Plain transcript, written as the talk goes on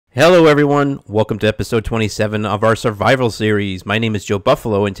Hello everyone, welcome to episode 27 of our survival series. My name is Joe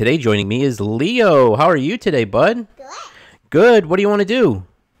Buffalo and today joining me is Leo. How are you today, bud? Good. Good, what do you want to do?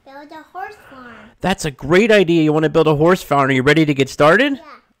 Build a horse farm. That's a great idea. You want to build a horse farm. Are you ready to get started?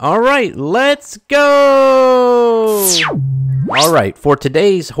 Yeah. Alright, let's go! Alright, for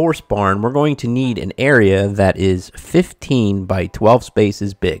today's horse barn, we're going to need an area that is 15 by 12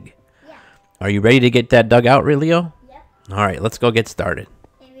 spaces big. Yeah. Are you ready to get that dug out, Leo? Yep. Alright, let's go get started.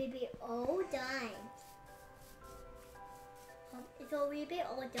 And we'll be all done. So we'll be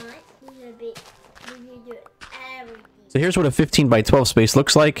all done. We will do everything. So here's what a 15 by 12 space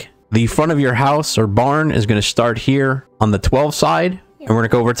looks like. The front of your house or barn is going to start here on the 12 side. And we're going to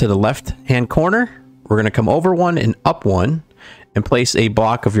go over to the left hand corner. We're going to come over one and up one and place a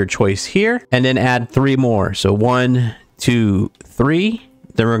block of your choice here. And then add 3 more. So 1, 2, 3.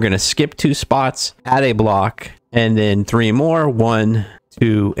 Then we're going to skip 2 spots, add a block, and then 3 more. 1,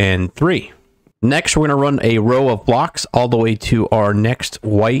 2, and 3. Next, we're going to run a row of blocks all the way to our next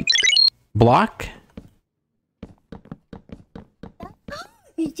white block.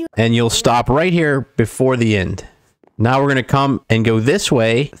 And you'll stop right here before the end. Now we're going to come and go this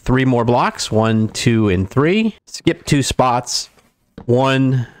way. 3 more blocks. 1, 2, and 3. Skip 2 spots.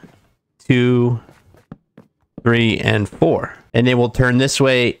 1, 2, 3, and 4. And then we'll turn this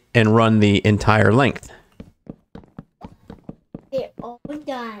way and run the entire length. We're all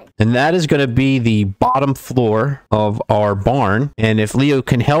done. And that is going to be the bottom floor of our barn. And if Leo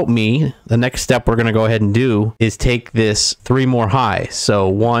can help me, the next step we're going to go ahead and do is take this 3 more high. So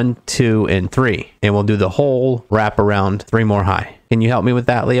 1, 2, and 3. And we'll do the whole wrap around 3 more high. Can you help me with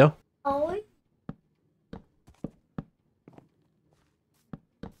that, Leo? Oh.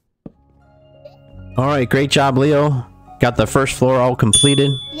 All right, great job, Leo. Got the first floor all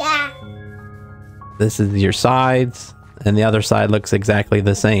completed. Yeah. This is your sides. And the other side looks exactly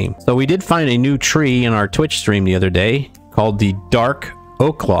the same. So we did find a new tree in our Twitch stream the other day called the dark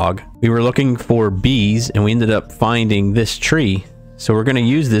oak log. We were looking for bees and we ended up finding this tree. So we're going to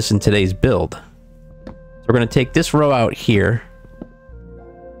use this in today's build. So we're going to take this row out here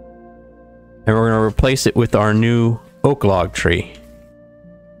and we're going to replace it with our new oak log tree.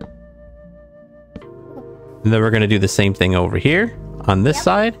 And then we're going to do the same thing over here on this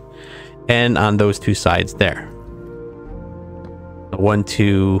side and on those 2 sides there. 1,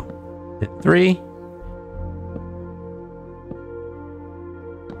 2, and 3.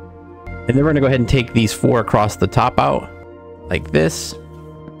 And then we're going to go ahead and take these 4 across the top out like this.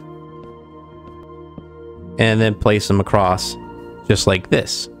 And then place them across just like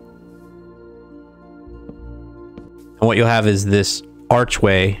this. And what you'll have is this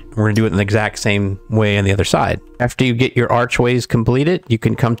archway. We're going to do it in the exact same way on the other side. After you get your archways completed, you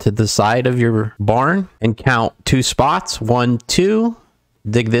can come to the side of your barn and count 2 spots. 1, 2.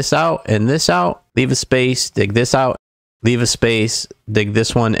 Dig this out and this out. Leave a space. Dig this out. Leave a space. Dig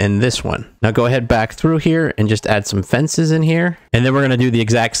this one and this one. Now go ahead back through here and just add some fences in here. And then we're going to do the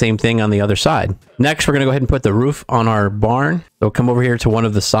exact same thing on the other side. Next, we're going to go ahead and put the roof on our barn. So come over here to one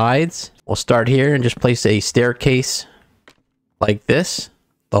of the sides. We'll start here and just place a staircase like this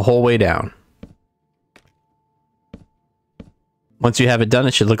the whole way down. Once you have it done,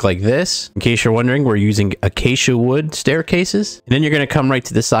 it should look like this. In case you're wondering, we're using acacia wood staircases. And then you're going to come right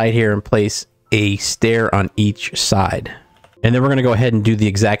to the side here and place a stair on each side. And then we're going to go ahead and do the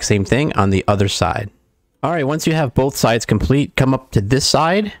exact same thing on the other side. All right, once you have both sides complete, come up to this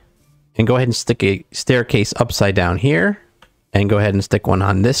side and go ahead and stick a staircase upside down here. And go ahead and stick one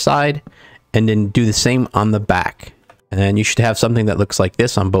on this side. And then do the same on the back. And you should have something that looks like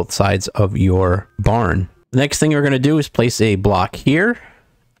this on both sides of your barn. The next thing we're going to do is place a block here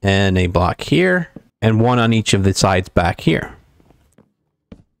and a block here and one on each of the sides back here.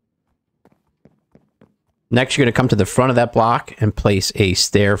 Next, you're going to come to the front of that block and place a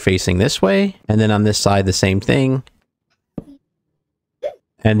stair facing this way. And then on this side, the same thing.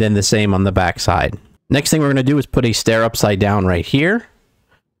 And then the same on the back side. Next thing we're going to do is put a stair upside down right here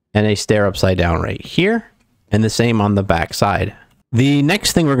and a stair upside down right here. And the same on the back side. The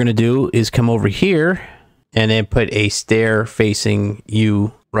next thing we're going to do is come over here and then put a stair facing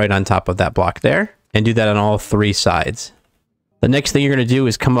you right on top of that block there. And do that on all 3 sides. The next thing you're going to do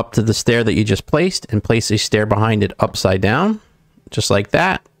is come up to the stair that you just placed and place a stair behind it upside down. Just like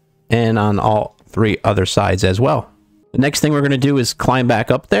that. And on all 3 other sides as well. The next thing we're going to do is climb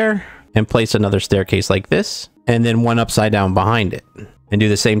back up there and place another staircase like this. And then one upside down behind it. And do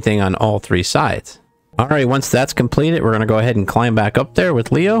the same thing on all 3 sides. Alright, once that's completed, we're going to go ahead and climb back up there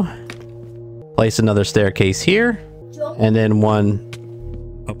with Leo. Place another staircase here. And then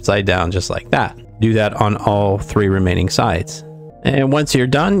one upside down just like that. Do that on all 3 remaining sides. And once you're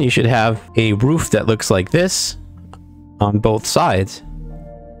done, you should have a roof that looks like this on both sides.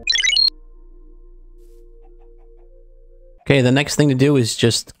 Okay, the next thing to do is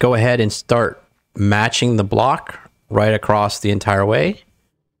just go ahead and start matching the block right across the entire way.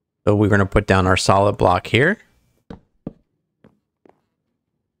 So we're going to put down our solid block here.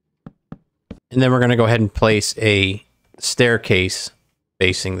 And then we're going to go ahead and place a staircase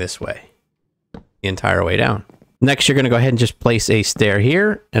facing this way, the entire way down. Next, you're going to go ahead and just place a stair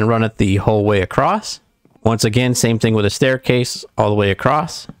here and run it the whole way across. Once again, same thing with a staircase all the way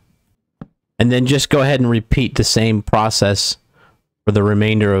across. And then just go ahead and repeat the same process for the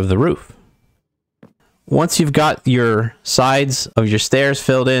remainder of the roof. Once you've got your sides of your stairs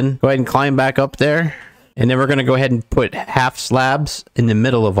filled in, go ahead and climb back up there. And then we're going to go ahead and put half slabs in the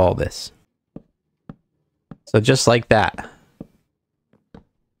middle of all this. So just like that.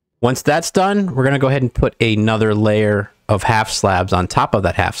 Once that's done, we're going to go ahead and put another layer of half slabs on top of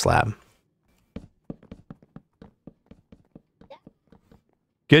that half slab.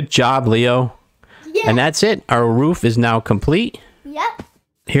 Good job, Leo. Yeah. And that's it. Our roof is now complete. Yep.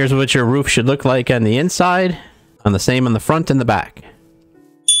 Here's what your roof should look like on the inside, on the same on the front and the back.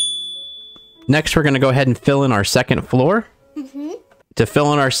 Next, we're going to go ahead and fill in our second floor. To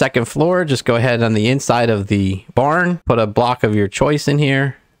fill in our second floor, just go ahead on the inside of the barn, put a block of your choice in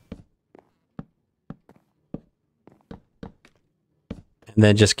here. And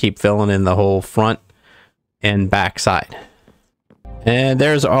then just keep filling in the whole front and back side. And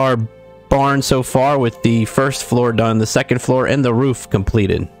there's our barn so far with the first floor done, the second floor, and the roof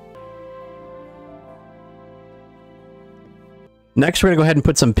completed. Next, we're going to go ahead and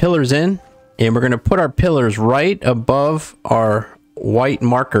put some pillars in. And we're going to put our pillars right above our white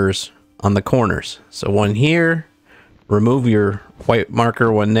markers on the corners. So one here, remove your white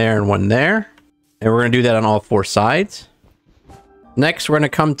marker, one there and one there. And we're going to do that on all four sides. Next, we're going to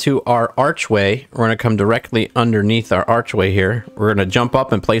come to our archway. We're going to come directly underneath our archway here. We're going to jump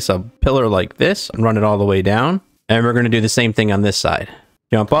up and place a pillar like this and run it all the way down. And we're going to do the same thing on this side.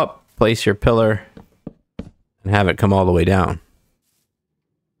 Jump up, place your pillar, and have it come all the way down.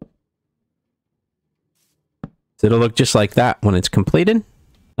 So it'll look just like that when it's completed.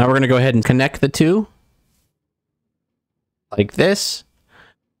 Now we're going to go ahead and connect the two like this.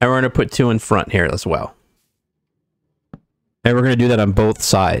 And we're going to put two in front here as well. And we're going to do that on both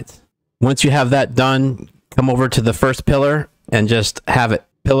sides. Once you have that done, come over to the first pillar and just have it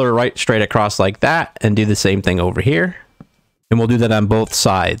pillar right straight across like that, and do the same thing over here. And we'll do that on both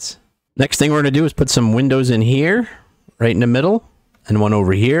sides. Next thing we're going to do is put some windows in here, right in the middle, and one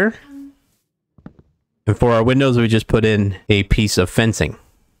over here. And for our windows, we just put in a piece of fencing.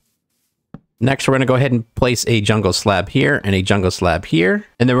 Next, we're going to go ahead and place a jungle slab here and a jungle slab here.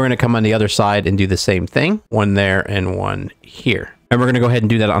 And then we're going to come on the other side and do the same thing. One there and one here. And we're going to go ahead and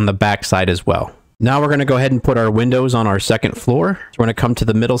do that on the back side as well. Now we're going to go ahead and put our windows on our second floor. So we're going to come to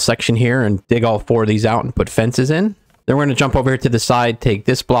the middle section here and dig all four of these out and put fences in. Then we're going to jump over here to the side, take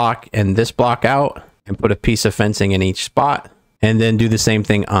this block and this block out and put a piece of fencing in each spot. And then do the same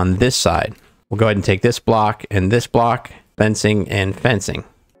thing on this side. We'll go ahead and take this block, fencing and fencing.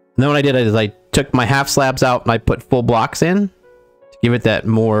 And then what I did is I took my half slabs out and I put full blocks in to give it that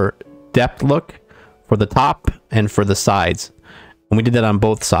more depth look for the top and for the sides. And we did that on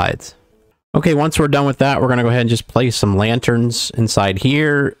both sides. Okay, once we're done with that, we're going to go ahead and just place some lanterns inside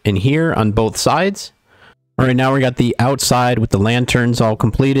here and here on both sides. All right, now we got the outside with the lanterns all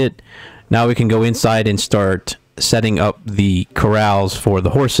completed. Now we can go inside and start setting up the corrals for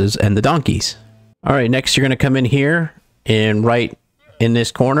the horses and the donkeys. All right, next you're going to come in here and right in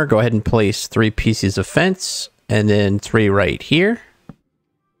this corner, go ahead and place 3 pieces of fence and then 3 right here.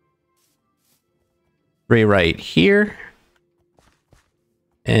 3 right here.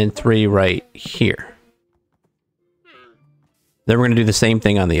 And 3 right here. Then we're going to do the same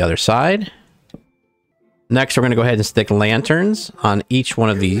thing on the other side. Next, we're going to go ahead and stick lanterns on each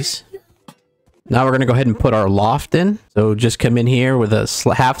one of these. Now we're going to go ahead and put our loft in. So just come in here with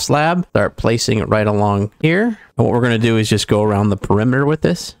a half slab, start placing it right along here. And what we're going to do is just go around the perimeter with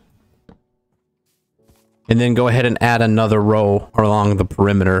this. And then go ahead and add another row along the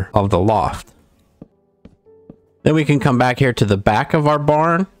perimeter of the loft. Then we can come back here to the back of our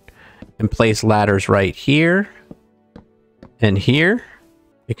barn and place ladders right here and here.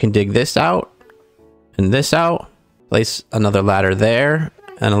 You can dig this out and this out. Place another ladder there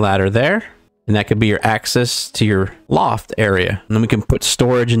and a ladder there. And that could be your access to your loft area. And then we can put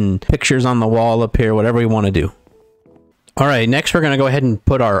storage and pictures on the wall up here, whatever we want to do. All right, next we're going to go ahead and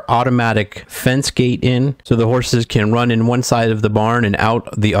put our automatic fence gate in so the horses can run in one side of the barn and out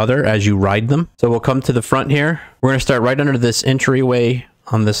the other as you ride them. So we'll come to the front here. We're going to start right under this entryway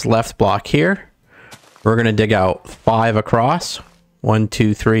on this left block here. We're going to dig out 5 across. 1,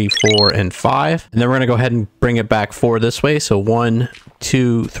 2, 3, 4, and 5. And then we're going to go ahead and bring it back 4 this way. So 1,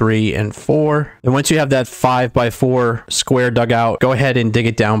 2, 3, and 4. And once you have that 5 by 4 square dug out, go ahead and dig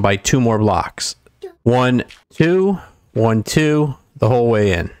it down by 2 more blocks. 1, 2, 1, 2, the whole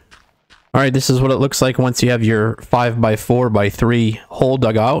way in. All right, this is what it looks like once you have your 5 by 4 by 3 hole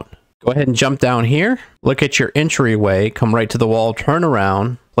dug out. Go ahead and jump down here. Look at your entryway. Come right to the wall. Turn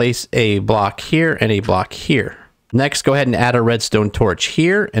around. Place a block here and a block here. Next, go ahead and add a redstone torch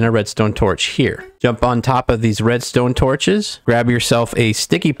here and a redstone torch here. Jump on top of these redstone torches, grab yourself a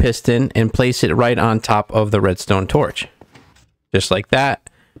sticky piston and place it right on top of the redstone torch. Just like that.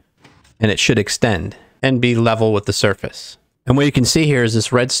 And it should extend and be level with the surface. And what you can see here is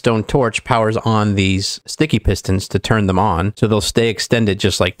this redstone torch powers on these sticky pistons to turn them on, so they'll stay extended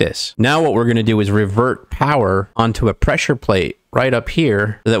just like this. Now what we're going to do is revert power onto a pressure plate right up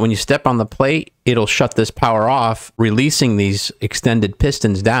here, so that when you step on the plate, it'll shut this power off, releasing these extended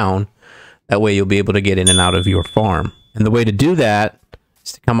pistons down. That way you'll be able to get in and out of your farm. And the way to do that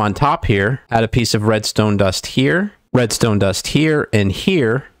is to come on top here, add a piece of redstone dust here, and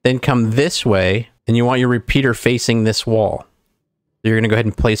here, then come this way, and you want your repeater facing this wall. You're going to go ahead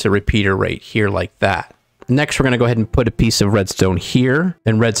and place a repeater right here like that. Next, we're going to go ahead and put a piece of redstone here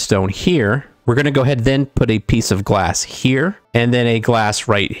and redstone here. We're going to go ahead then put a piece of glass here and then a glass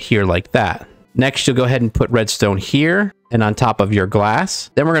right here like that. Next, you'll go ahead and put redstone here and on top of your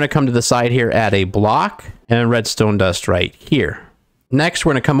glass. Then we're going to come to the side here, add a block and redstone dust right here. Next,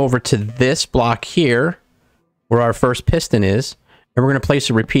 we're going to come over to this block here where our first piston is, and we're going to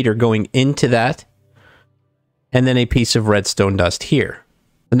place a repeater going into that, and then a piece of redstone dust here.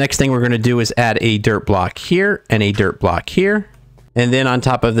 The next thing we're going to do is add a dirt block here and a dirt block here. And then on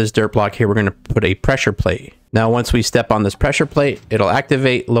top of this dirt block here, we're going to put a pressure plate. Now, once we step on this pressure plate, it'll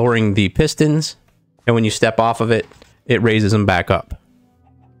activate, lowering the pistons. And when you step off of it, it raises them back up.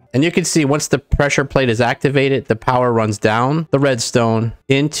 And you can see once the pressure plate is activated, the power runs down the redstone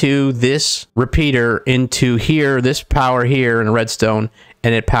into this repeater, into here, this power here in redstone,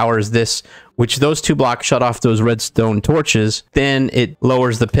 and it powers this, which those 2 blocks shut off those redstone torches. Then it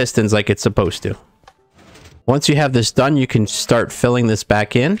lowers the pistons like it's supposed to. Once you have this done, you can start filling this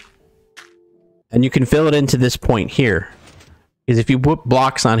back in. And you can fill it into this point here. Because if you put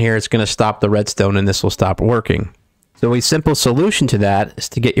blocks on here, it's going to stop the redstone and this will stop working. So a simple solution to that is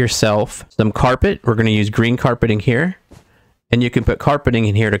to get yourself some carpet. We're going to use green carpeting here. And you can put carpeting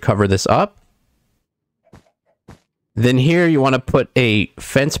in here to cover this up. Then here you want to put a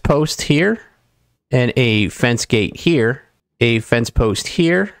fence post here and a fence gate here, a fence post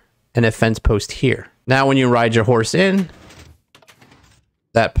here, and a fence post here. Now when you ride your horse in,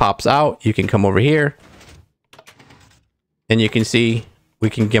 that pops out. You can come over here and you can see we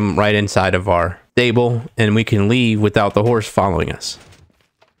can get them right inside of our stable and we can leave without the horse following us.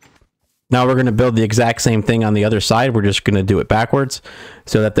 Now we're going to build the exact same thing on the other side. We're just going to do it backwards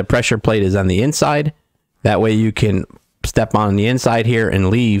so that the pressure plate is on the inside. That way you can step on the inside here and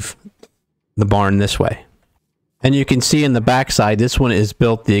leave the barn this way. And you can see in the back side, this one is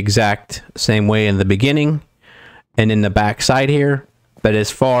built the exact same way in the beginning and in the back side here. But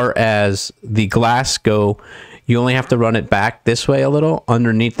as far as the glass go, you only have to run it back this way a little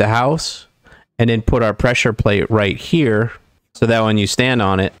underneath the house and then put our pressure plate right here so that when you stand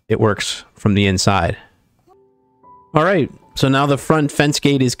on it, it works from the inside. All right, so now the front fence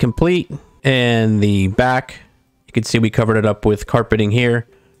gate is complete and the back, you can see we covered it up with carpeting here.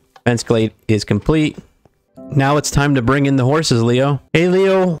 Fence gate is complete. Now it's time to bring in the horses, Leo. Hey,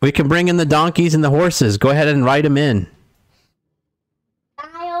 Leo, we can bring in the donkeys and the horses. Go ahead and ride them in.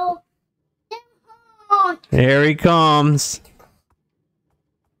 Here he comes.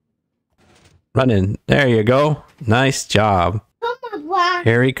 Running. There you go. Nice job.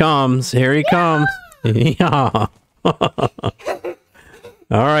 Here he comes. Here he comes. Yeah. All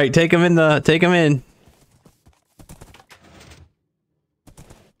right, take him in. Take him in.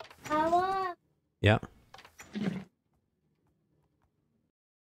 Yeah.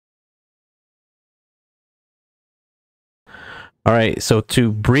 All right, so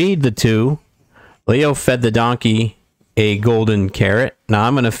to breed the two, Leo fed the donkey a golden carrot. Now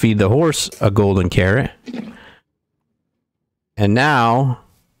I'm going to feed the horse a golden carrot. And now,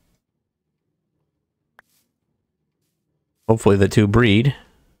 hopefully the two breed.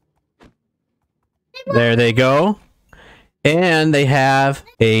 There they go. And they have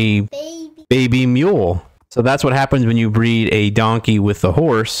a baby mule. So that's what happens when you breed a donkey with a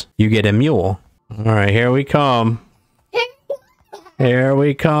horse. You get a mule. All right, here we come. Here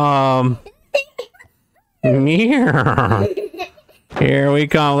we come. Here we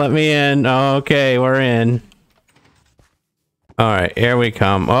come. Let me in. Okay, we're in. All right, here we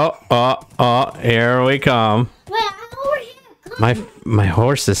come. Oh, here we come. My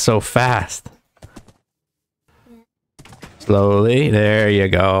horse is so fast. Slowly. There you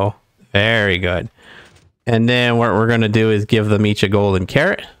go. Very good. And then what we're going to do is give them each a golden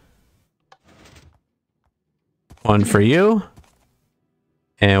carrot. One for you.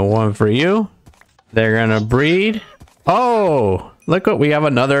 And one for you. They're going to breed. Oh, look what we have,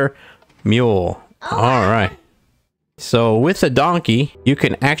 another mule. All right. So with a donkey, you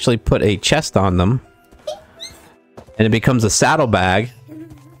can actually put a chest on them. And it becomes a saddlebag.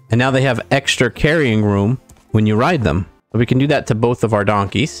 And now they have extra carrying room when you ride them. So we can do that to both of our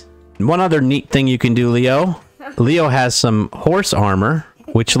donkeys. And one other neat thing you can do, Leo. Leo has some horse armor,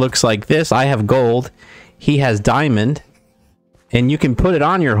 which looks like this. I have gold. He has diamond. And you can put it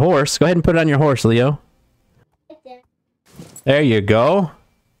on your horse. Go ahead and put it on your horse, Leo. There you go.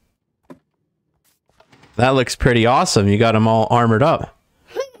 That looks pretty awesome. You got them all armored up.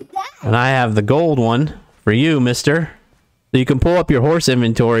 And I have the gold one for you, mister. So you can pull up your horse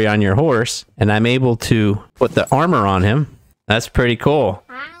inventory on your horse, and I'm able to put the armor on him. That's pretty cool.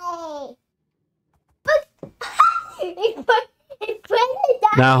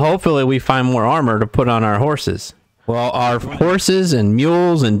 Now, hopefully we find more armor to put on our horses. Well, our horses and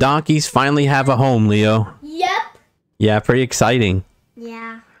mules and donkeys finally have a home, Leo. Yep. Yeah, pretty exciting.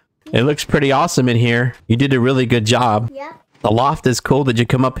 Yeah. It looks pretty awesome in here. You did a really good job. Yep. The loft is cool. Did you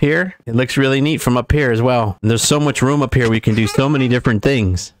come up here? It looks really neat from up here as well. And there's so much room up here. We can do so many different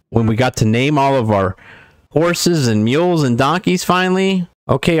things. When we got to name all of our horses and mules and donkeys finally.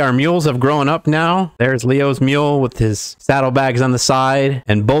 Okay, our mules have grown up now. There's Leo's mule with his saddlebags on the side.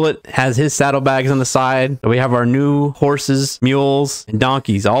 And Bullet has his saddlebags on the side. So we have our new horses, mules, and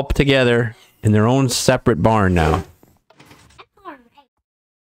donkeys all together in their own separate barn now.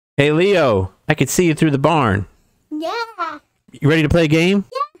 Hey, Leo, I could see you through the barn. Yeah. You ready to play a game?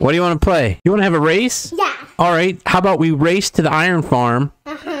 Yeah. What do you want to play? You want to have a race? Yeah. All right. How about we race to the iron farm?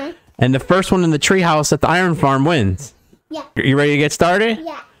 And the first one in the treehouse at the iron farm wins. Yeah. You ready to get started?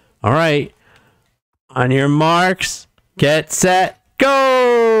 Yeah. All right. On your marks, get set,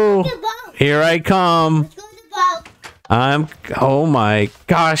 go! Here I come. Let's go to the boat. Oh my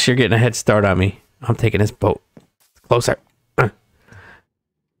gosh, you're getting a head start on me. I'm taking this boat closer.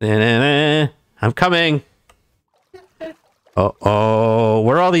 I'm coming. Uh-oh,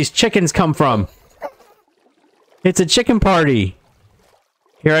 where all these chickens come from? It's a chicken party.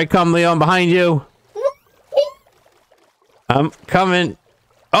 Here I come, Leon, behind you. I'm coming.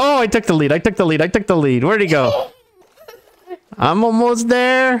 Oh, I took the lead. I took the lead. I took the lead. Where'd he go? I'm almost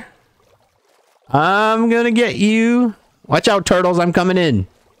there. I'm gonna get you. Watch out, turtles. I'm coming in.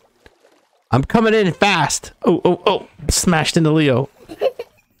 I'm coming in fast. Oh. Smashed into Leo.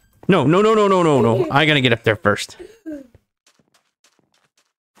 No. I gotta get up there first.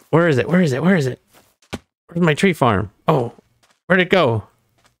 Where is it? Where's my tree farm? Oh, where'd it go?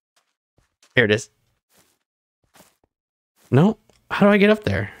 Here it is. No? How do I get up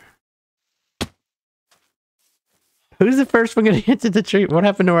there? Who's the first one gonna get to the tree? What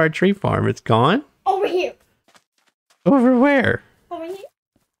happened to our tree farm? It's gone? Over here. Over where? Over here.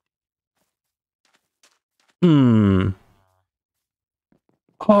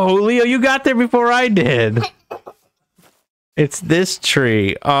 Oh, Leo, you got there before I did. It's this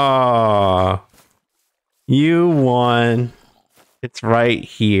tree. Oh, you won. It's right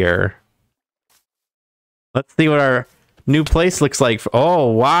here. Let's see what our new place looks like. Oh,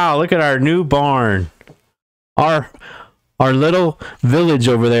 wow. Look at our new barn. Our little village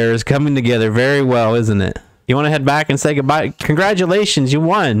over there is coming together very well, isn't it? You want to head back and say goodbye? Congratulations, you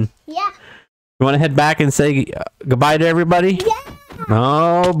won. Yeah. You want to head back and say goodbye to everybody? Yeah.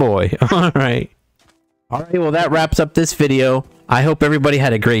 Oh, boy. All right. All right, well, that wraps up this video. I hope everybody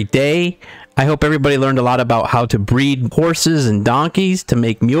had a great day. I hope everybody learned a lot about how to breed horses and donkeys to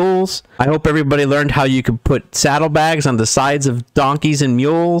make mules. I hope everybody learned how you could put saddlebags on the sides of donkeys and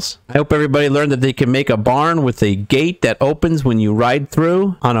mules. I hope everybody learned that they can make a barn with a gate that opens when you ride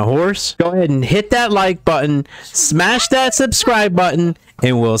through on a horse. Go ahead and hit that like button, smash that subscribe button,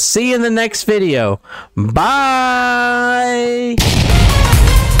 and we'll see you in the next video. Bye!